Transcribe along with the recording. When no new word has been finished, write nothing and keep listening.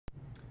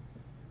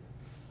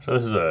So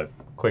this is a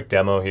quick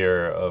demo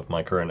here of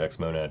my current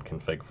xmonad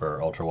config for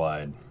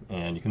ultrawide.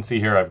 And you can see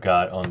here I've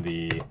got on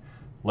the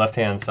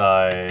left-hand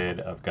side,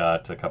 I've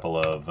got a couple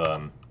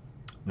of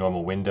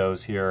normal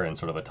windows here and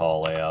sort of a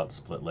tall layout,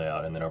 split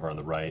layout, and then over on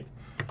the right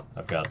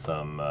I've got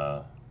some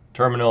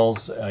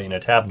terminals in a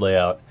tabbed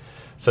layout.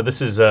 So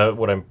this is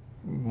what I'm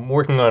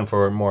working on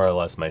for more or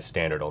less my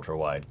standard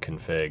ultrawide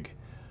config.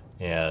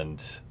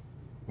 And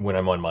when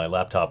I'm on my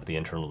laptop, the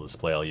internal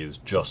display, I'll use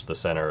just the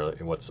center,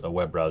 what's a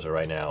web browser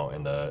right now,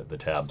 and the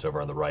tabs over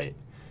on the right,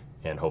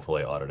 and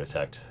hopefully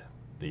auto-detect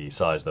the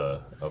size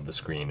of the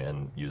screen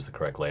and use the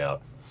correct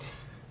layout.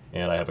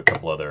 And I have a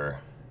couple other,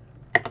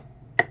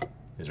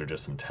 these are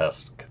just some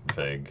test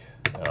config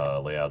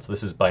layouts.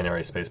 This is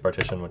binary space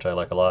partition, which I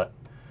like a lot.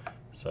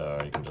 So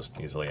you can just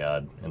easily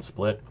add and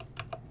split,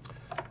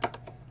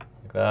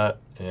 like that.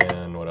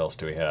 And what else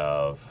do we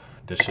have?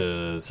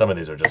 Dishes. Some of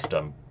these are just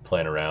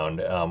playing around.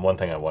 One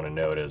thing I want to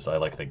note is I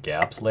like the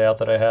gaps layout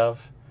that I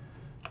have.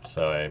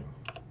 So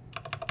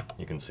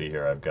you can see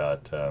here I've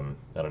got, I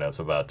don't know, it's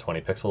about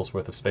 20 pixels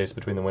worth of space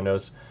between the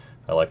windows.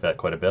 I like that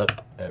quite a bit.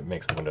 It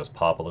makes the windows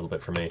pop a little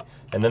bit for me.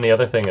 And then the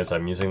other thing is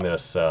I'm using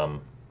this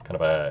kind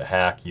of a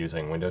hack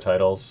using window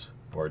titles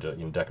or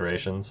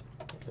decorations.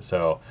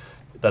 So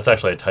that's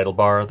actually a title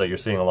bar that you're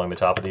seeing along the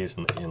top of these,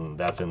 and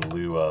that's in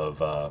lieu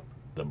of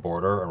the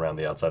border around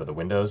the outside of the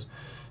windows.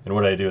 And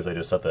what I do is I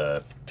just set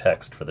the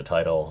text for the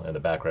title and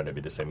the background to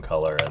be the same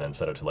color, and then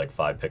set it to like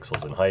 5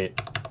 pixels in height.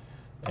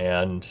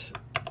 And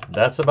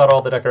that's about all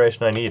the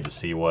decoration I need to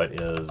see what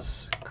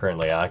is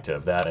currently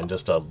active. That and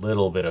just a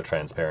little bit of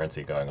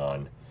transparency going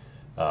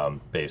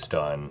on based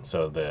on,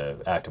 so the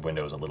active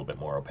window is a little bit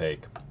more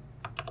opaque.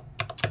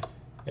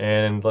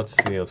 And let's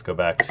see, let's go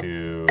back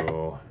to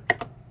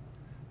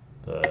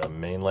the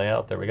main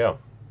layout. There we go.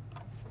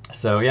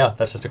 So yeah,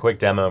 that's just a quick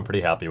demo. I'm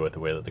pretty happy with the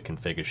way that the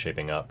config is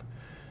shaping up.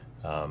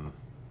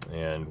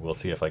 And we'll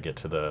see if I get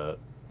to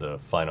the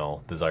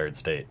final desired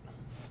state.